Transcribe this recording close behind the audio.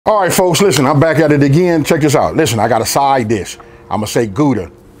All right, folks, listen, I'm back at it again. Check this out. Listen, I got a side dish. I'm gonna say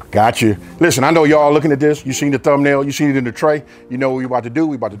Gouda. Got you. Listen, I know y'all looking at this. You seen the thumbnail, you seen it in the tray. You know what we about to do.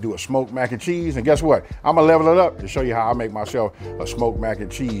 We about to do a smoked mac and cheese. And guess what? I'm gonna level it up to show you how I make myself a smoked mac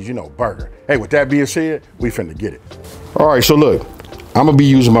and cheese, burger. Hey, with that being said, we finna get it. All right, so look, I'm gonna be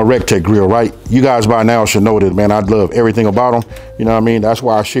using my Rectech grill, right? You guys by now should know that, man, I love everything about them. You know what I mean? That's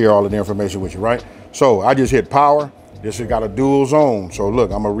why I share all of the information with you, right? So I just hit power. This has got a dual zone. So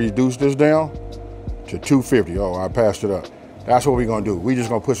look, I'm gonna reduce this down to 250. Oh, I passed it up. That's what we're gonna do. We just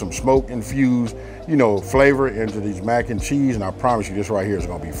gonna put some smoke infused, flavor into these mac and cheese, and I promise you this right here is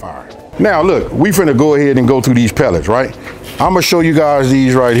gonna be fire. Now look, we finna go ahead and go through these pellets, right? I'm gonna show you guys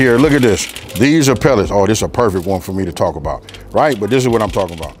these right here. Look at this. These are pellets. Oh, this is a perfect one for me to talk about, right? But this is what I'm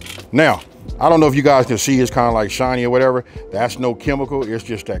talking about. Now, I don't know if you guys can see, it's kind of like shiny or whatever. That's no chemical, it's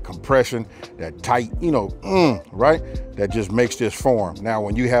just that compression, that tight, right? That just makes this form. Now,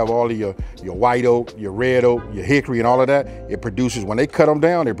 when you have all of your white oak, your red oak, your hickory and all of that, it produces, when they cut them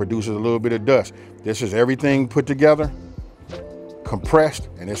down, it produces a little bit of dust. This is everything put together, compressed,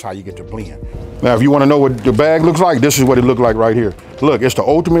 and that's how you get to blend. Now, if you want to know what the bag looks like, this is what it looked like right here. Look, it's the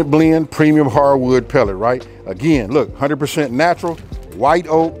ultimate blend premium hardwood pellet, right? Again, look, 100% natural, white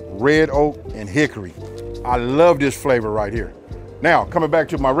oak, red oak, and hickory. I love this flavor right here. Now, coming back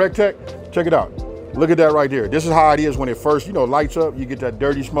to my Rectech, check it out. Look at that right there. This is how it is when it first, lights up, you get that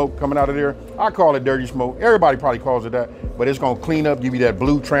dirty smoke coming out of there. I call it dirty smoke. Everybody probably calls it that, but it's gonna clean up, give you that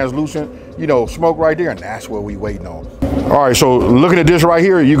blue translucent, smoke right there, and that's what we waiting on. All right, so looking at this right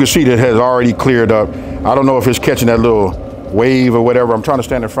here, you can see that it has already cleared up. I don't know if it's catching that little wave or whatever. I'm trying to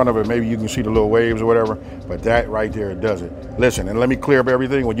stand in front of it. Maybe you can see the little waves or whatever, but that right there does it. Listen, and let me clear up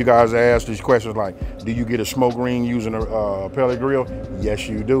everything. When you guys ask these questions like, do you get a smoke ring using a pellet grill? Yes,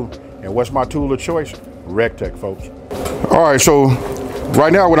 you do. And what's my tool of choice? Rectech, folks. All right, so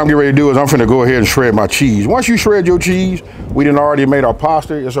right now what I'm getting ready to do is I'm finna go ahead and shred my cheese. Once you shred your cheese, we done already made our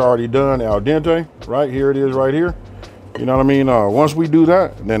pasta. It's already done al dente, right? Here it is right here. You know what I mean? Once we do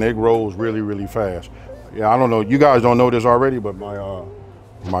that, then it rolls really, really fast. Yeah, I don't know, you guys don't know this already, but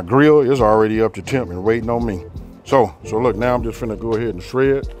my grill is already up to temp and waiting on me. So look, now I'm just finna go ahead and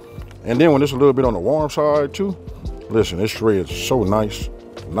shred. And then when it's a little bit on the warm side too, listen, it shreds so nice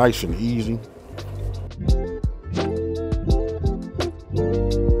and easy.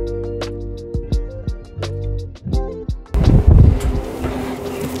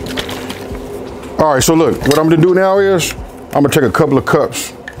 All right, so look, what I'm gonna do now is, I'm gonna take a couple of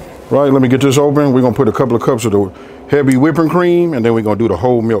cups. Right, let me get this open. We're gonna put a couple of cups of the heavy whipping cream, and then we're gonna do the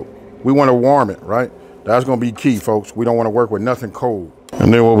whole milk. We wanna warm it, right? That's gonna be key, folks. We don't wanna work with nothing cold.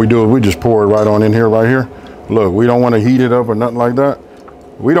 And then what we do is we just pour it right on in here, right here. Look, we don't wanna heat it up or nothing like that.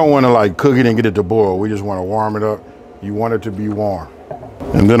 We don't wanna like cook it and get it to boil. We just wanna warm it up. You want it to be warm.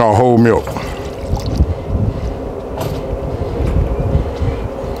 And then our whole milk.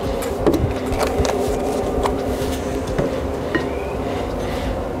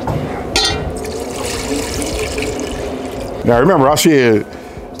 Now remember, I said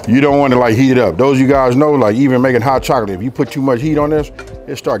you don't want to like heat it up. Those of you guys know, like even making hot chocolate, if you put too much heat on this,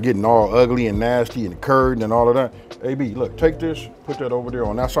 it start getting all ugly and nasty and curd and all of that. AB, look, take this, put that over there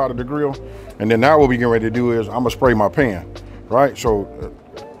on that side of the grill. And then now what we getting ready to do is I'm gonna spray my pan, right? So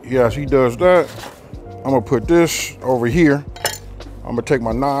as he does that, I'm gonna put this over here. I'm gonna take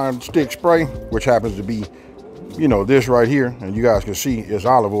my non-stick spray, which happens to be, this right here. And you guys can see it's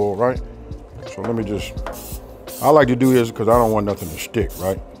olive oil, right? So let me just, I like to do this because I don't want nothing to stick,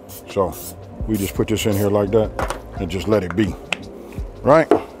 right? So we just put this in here like that and just let it be, right?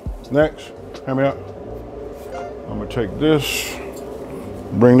 Next, hand me up. I'm gonna take this,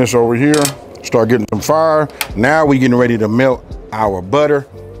 bring this over here, start getting some fire. Now we getting ready to melt our butter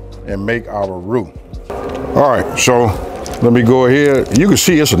and make our roux. All right, so let me go ahead. You can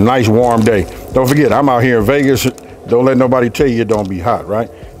see it's a nice warm day. Don't forget, I'm out here in Vegas. Don't let nobody tell you it don't be hot, right?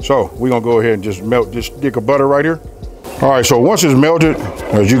 So we're gonna go ahead and just melt this stick of butter right here. All right, so once it's melted,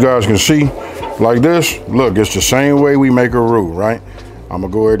 as you guys can see, like this, look, it's the same way we make a roux, right? I'm gonna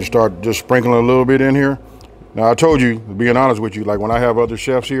go ahead and start just sprinkling a little bit in here. Now I told you, being honest with you, like when I have other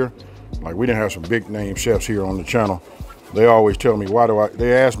chefs here, like we didn't have some big name chefs here on the channel, they always tell me,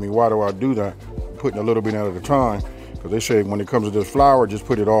 they ask me, why do I do that? Putting a little bit at a time, because they say when it comes to this flour, just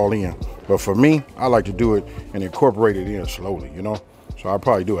put it all in. But for me, I like to do it and incorporate it in slowly, So I'll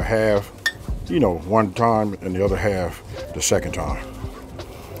probably do a half, one time and the other half the second time.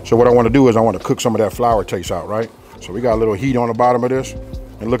 So what I want to do is I want to cook some of that flour taste out, right? So we got a little heat on the bottom of this,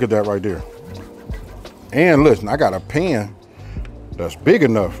 and look at that right there. And listen, I got a pan that's big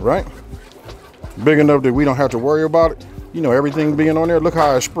enough, right? Big enough that we don't have to worry about it. you know, everything being on there. Look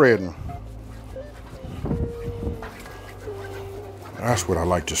how it's spreading. That's what I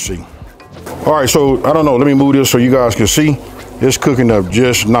like to see. All right, so I don't know, let me move this so you guys can see. It's cooking up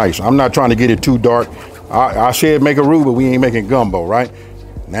just nice. I'm not trying to get it too dark. I said make a roux, but we ain't making gumbo, right?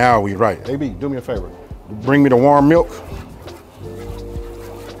 Now we right. AB, do me a favor. Bring me the warm milk.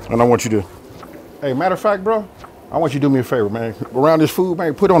 And I want you to, hey, matter of fact, bro, I want you to do me a favor, man. Around this food,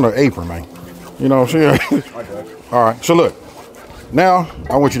 man, put on an apron, man. You know what I'm saying? I got you. All right, so look. Now,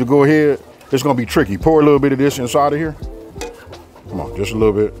 I want you to go ahead. It's gonna be tricky. Pour a little bit of this inside of here. Come on, just a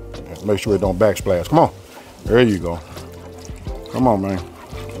little bit. Make sure it don't backsplash. Come on. There you go. Come on, man.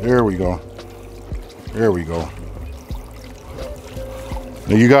 There we go. There we go.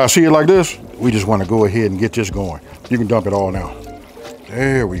 Now you guys see it like this? We just want to go ahead and get this going. You can dump it all now.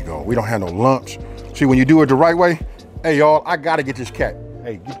 There we go. We don't have no lumps. See, when you do it the right way, hey y'all, I gotta get this cat.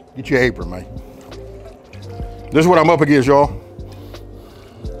 Hey, get your apron, man. This is what I'm up against, y'all.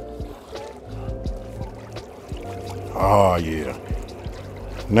 Oh yeah.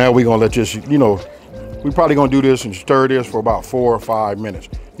 Now we're gonna let this, you know, we probably gonna do this and stir this for about 4 or 5 minutes.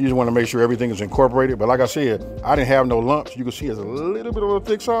 You just wanna make sure everything is incorporated. But like I said, I didn't have no lumps. You can see it's a little bit on the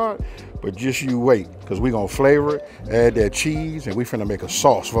thick side, but just you wait, because we're gonna flavor it, add that cheese, and we finna make a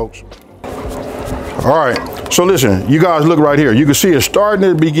sauce, folks. All right, so listen, you guys look right here. You can see it's starting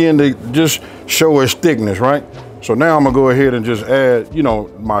to begin to just show its thickness, right? So now I'm gonna go ahead and just add, you know,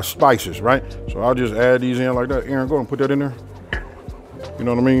 my spices, right? So I'll just add these in like that. Aaron, go and put that in there. You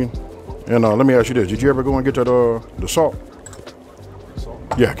know what I mean? And let me ask you this. Did you ever go and get that, the salt?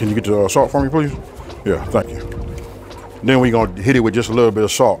 Yeah, can you get the salt for me, please? Yeah, thank you. Then we're gonna hit it with just a little bit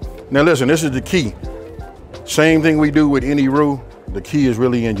of salt. Now listen, this is the key. Same thing we do with any roux. The key is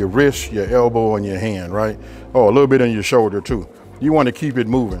really in your wrist, your elbow, and your hand, right? Oh, a little bit in your shoulder too. You want to keep it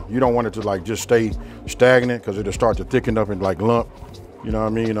moving. You don't want it to like just stay stagnant, because it'll start to thicken up and like lump. You know what I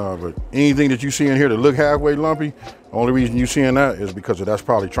mean? But anything that you see in here that look halfway lumpy, the only reason you seeing that is because that's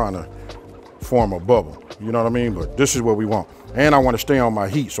probably trying to form a bubble. You know what I mean? But this is what we want. And I want to stay on my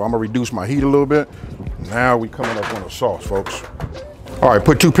heat, so I'm gonna reduce my heat a little bit. Now we coming up on the sauce, folks. All right,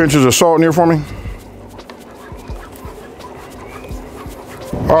 put 2 pinches of salt in here for me.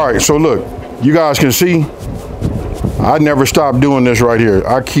 All right, so look, you guys can see, I never stop doing this right here.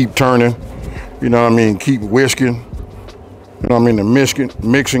 I keep turning, you know what I mean? Keep whisking, you know what I mean? The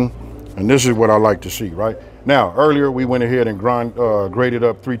mixing, and this is what I like to see, right? Now, earlier we went ahead and grated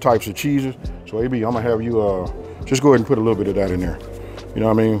up 3 types of cheeses. So AB, I'm gonna have you just go ahead and put a little bit of that in there. You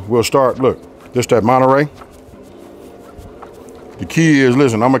know what I mean? We'll start, look, this that Monterey. The key is,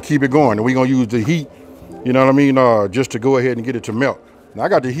 listen, I'm gonna keep it going, and we're gonna use the heat, you know what I mean? Just to go ahead and get it to melt. Now I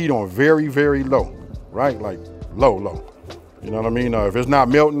got the heat on very, very low, right? Like low. You know what I mean? If it's not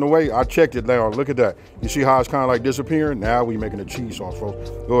melting away, I checked it now. Look at that. You see how it's kind of like disappearing? Now we making a cheese sauce, folks.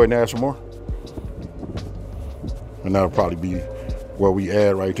 Go ahead and add some more. And that'll probably be what we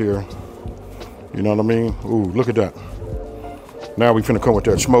add right there. You know what I mean? Ooh, look at that. Now we finna come with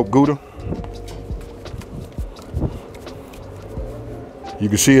that smoked Gouda. You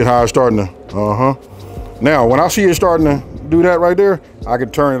can see it how it's starting to, Now, when I see it starting to do that right there, I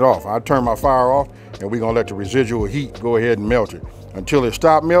can turn it off. I turn my fire off, and we're gonna let the residual heat go ahead and melt it. Until it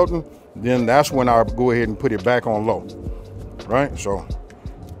stops melting, then that's when I go ahead and put it back on low, right? So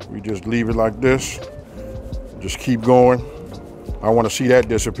we just leave it like this. Just keep going. I wanna see that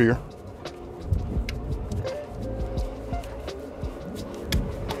disappear.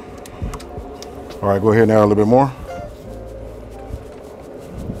 All right, go ahead and add a little bit more.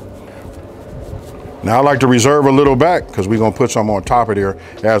 Now I like to reserve a little back, because we're gonna put some on top of there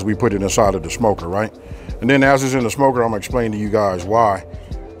as we put it inside of the smoker, right? And then as it's in the smoker, I'm gonna explain to you guys why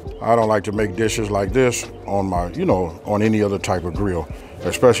I don't like to make dishes like this on my, you know, on any other type of grill,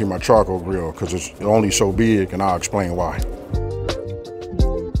 especially my charcoal grill, because it's only so big, and I'll explain why.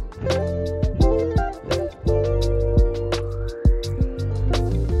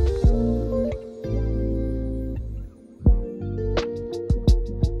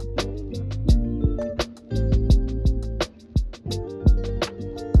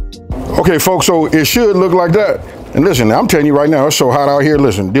 Okay, folks, so it should look like that. And listen, I'm telling you right now, it's so hot out here.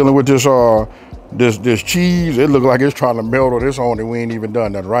 Listen, dealing with this this cheese, it look like it's trying to melt on its own, and we ain't even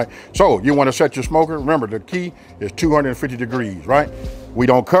done nothing, right? So you want to set your smoker. Remember, the key is 250 degrees, right? We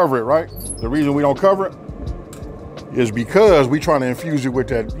don't cover it, right? The reason we don't cover it is because we trying to infuse it with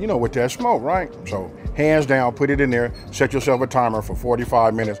that, you know, with that smoke, right? So hands down, put it in there, set yourself a timer for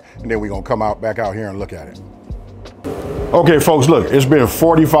 45 minutes, and then we're gonna come back out here and look at it. Okay, folks, look, it's been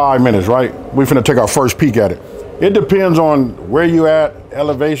 45 minutes, right? We're finna take our first peek at it. It depends on where you at,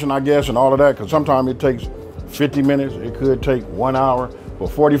 elevation, I guess, and all of that, because sometimes it takes 50 minutes. It could take 1 hour or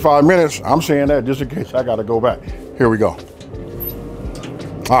 45 minutes. I'm saying that just in case I gotta go back. Here we go.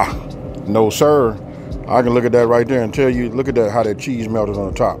 Ah, no sir. I can look at that right there and tell you, look at that, how that cheese melted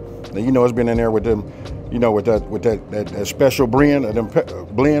on the top. Now, you know, it's been in there with them, you know, with that special blend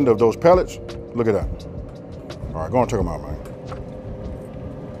of blend of those pellets. Look at that. All right, go and check them out, man.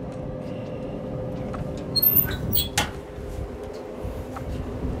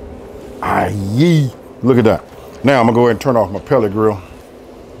 Aye, look at that. Now I'm gonna go ahead and turn off my pellet grill.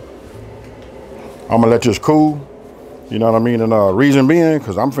 I'm gonna let this cool. You know what I mean? And reason being,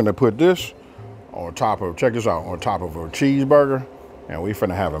 because I'm finna put this on top of, check this out, on top of a cheeseburger, and we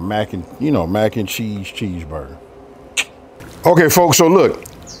finna have a mac and cheese cheeseburger. Okay, folks, so look,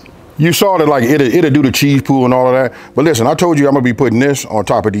 you saw that like it'll do the cheese pool and all of that, but listen, I told you I'm gonna be putting this on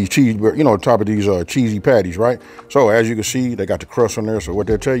top of these cheese, on top of these cheesy patties, right? So as you can see, they got the crust on there. So what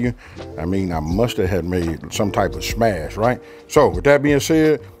they tell you, I mean, I must have had made some type of smash, right? So with that being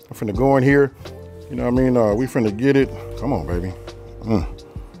said, I'm finna go in here. You know what I mean? We finna get it. Come on, baby.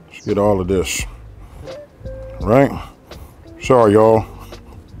 Let's get all of this. Right? Sorry, y'all.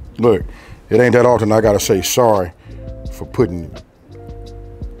 Look, it ain't that often I gotta say sorry for putting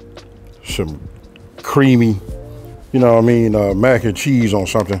some creamy, you know what I mean, mac and cheese on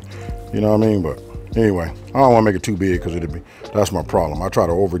something. You know what I mean? But anyway, I don't wanna make it too big because that's my problem. I try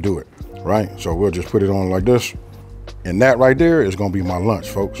to overdo it, right? So we'll just put it on like this. And that right there is gonna be my lunch,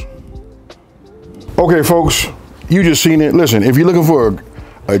 folks. Okay, folks, you just seen it. Listen, if you're looking for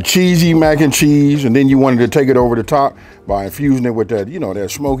a cheesy mac and cheese and then you wanted to take it over the top by infusing it with that, you know, that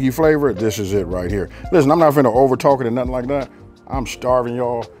smoky flavor, this is it right here. Listen, I'm not finna over talk it or nothing like that. I'm starving,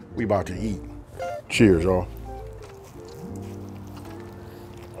 y'all. We about to eat. Cheers, y'all.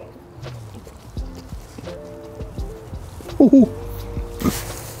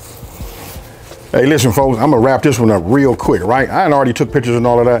 Hey, listen, folks, I'm gonna wrap this one up real quick, right? I already took pictures and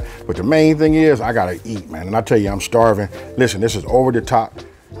all of that, but the main thing is I gotta eat, man. And I tell you, I'm starving. Listen, this is over the top.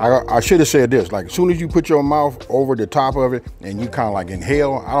 I should have said this, like as soon as you put your mouth over the top of it and you kind of like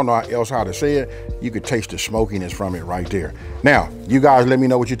inhale, I don't know how to say it, you could taste the smokiness from it right there. Now, you guys let me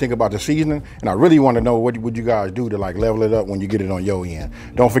know what you think about the seasoning, and I really want to know what would you guys do to like level it up when you get it on your end.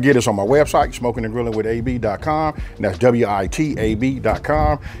 Don't forget it's on my website, smokinandgrillin.ab.com, and that's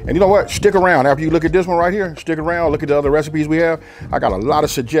WITAB.com. And you know what? Stick around. After you look at this one right here, stick around, look at the other recipes we have. I got a lot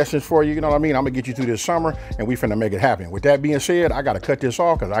of suggestions for you, you know what I mean? I'm gonna get you through this summer, and we finna make it happen. With that being said, I gotta cut this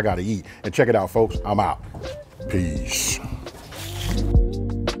off because I gotta eat. And check it out, folks. I'm out. Peace.